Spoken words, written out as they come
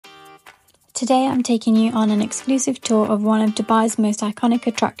Today I'm taking you on an exclusive tour of one of Dubai's most iconic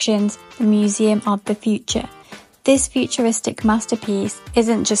attractions, the Museum of the Future. This futuristic masterpiece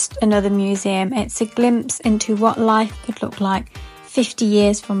isn't just another museum, it's a glimpse into what life could look like 50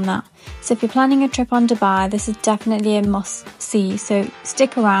 years from now. So if you're planning a trip on Dubai, this is definitely a must-see, so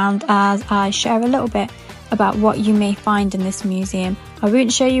stick around as I share a little bit about what you may find in this museum. I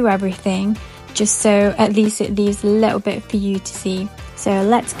won't show you everything, just so at least it leaves a little bit for you to see. So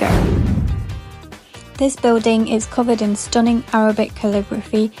let's go. This building is covered in stunning Arabic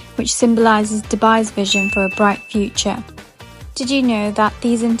calligraphy, which symbolises Dubai's vision for a bright future. Did you know that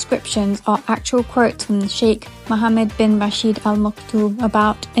these inscriptions are actual quotes from Sheikh Mohammed bin Rashid Al Maktoum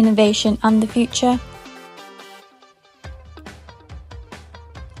about innovation and the future?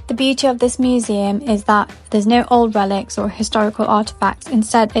 The beauty of this museum is that there's no old relics or historical artifacts.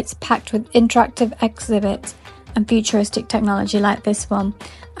 Instead, it's packed with interactive exhibits and futuristic technology like this one,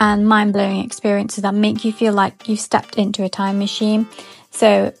 and mind-blowing experiences that make you feel like you've stepped into a time machine.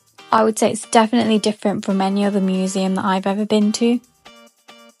 So I would say it's definitely different from any other museum that I've ever been to.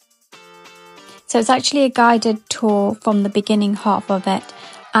 So it's actually a guided tour from the beginning half of it,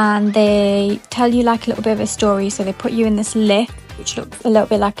 and they tell you like a little bit of a story. So they put you in this lift, which looks a little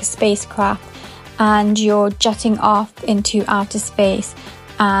bit like a spacecraft, and you're jetting off into outer space.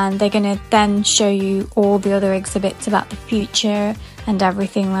 And they're going to then show you all the other exhibits about the future and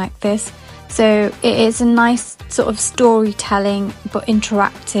everything like this. So it is a nice sort of storytelling but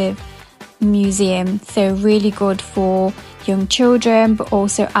interactive museum, so really good for young children but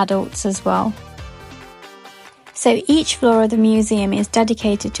also adults as well. So each floor of the museum is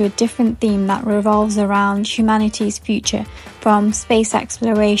dedicated to a different theme that revolves around humanity's future, from space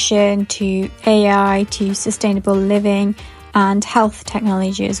exploration to AI to sustainable living and health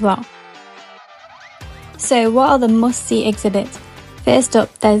technology as well. So what are the must-see exhibits? First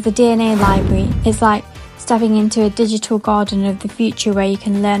up, there's the DNA library. It's like stepping into a digital garden of the future where you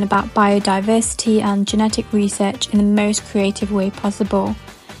can learn about biodiversity and genetic research in the most creative way possible.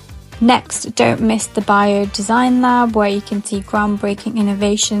 Next, don't miss the Bio-Design Lab, where you can see groundbreaking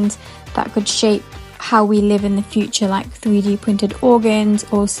innovations that could shape how we live in the future, like 3D printed organs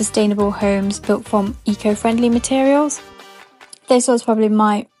or sustainable homes built from eco-friendly materials. This was probably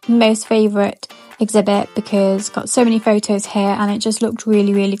my most favourite exhibit because it's got so many photos here and it just looked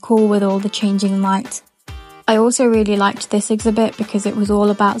really cool with all the changing lights. I also really liked this exhibit because it was all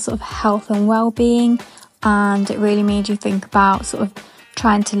about sort of health and well-being, and it really made you think about sort of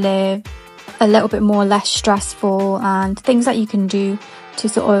trying to live a little bit more less stressful and things that you can do to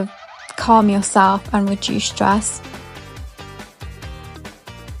sort of calm yourself and reduce stress.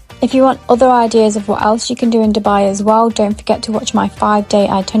 If you want other ideas of what else you can do in Dubai as well, don't forget to watch my 5-day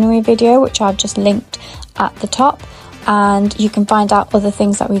itinerary video, which I've just linked at the top, and you can find out other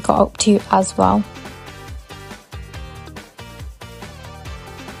things that we got up to as well.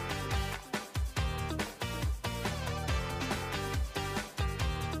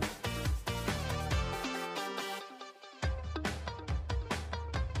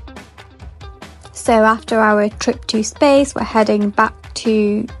 So after our trip to space, we're heading back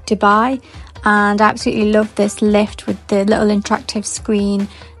to Dubai, and I absolutely loved this lift with the little interactive screen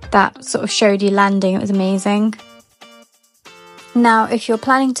that sort of showed you landing. It was amazing. Now, if you're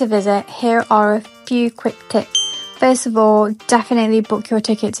planning to visit, here are a few quick tips. First of all, definitely book your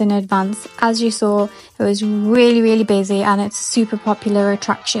tickets in advance. As you saw, it was really busy and it's a super popular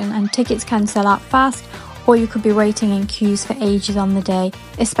attraction, and tickets can sell out fast, or you could be waiting in queues for ages on the day,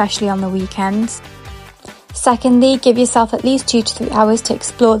 especially on the weekends. Secondly, give yourself at least 2 to 3 hours to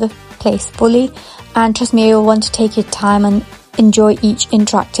explore the place fully, and trust me, you'll want to take your time and enjoy each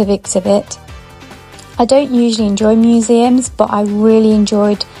interactive exhibit. I don't usually enjoy museums, but I really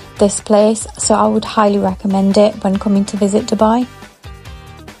enjoyed this place, so I would highly recommend it when coming to visit Dubai.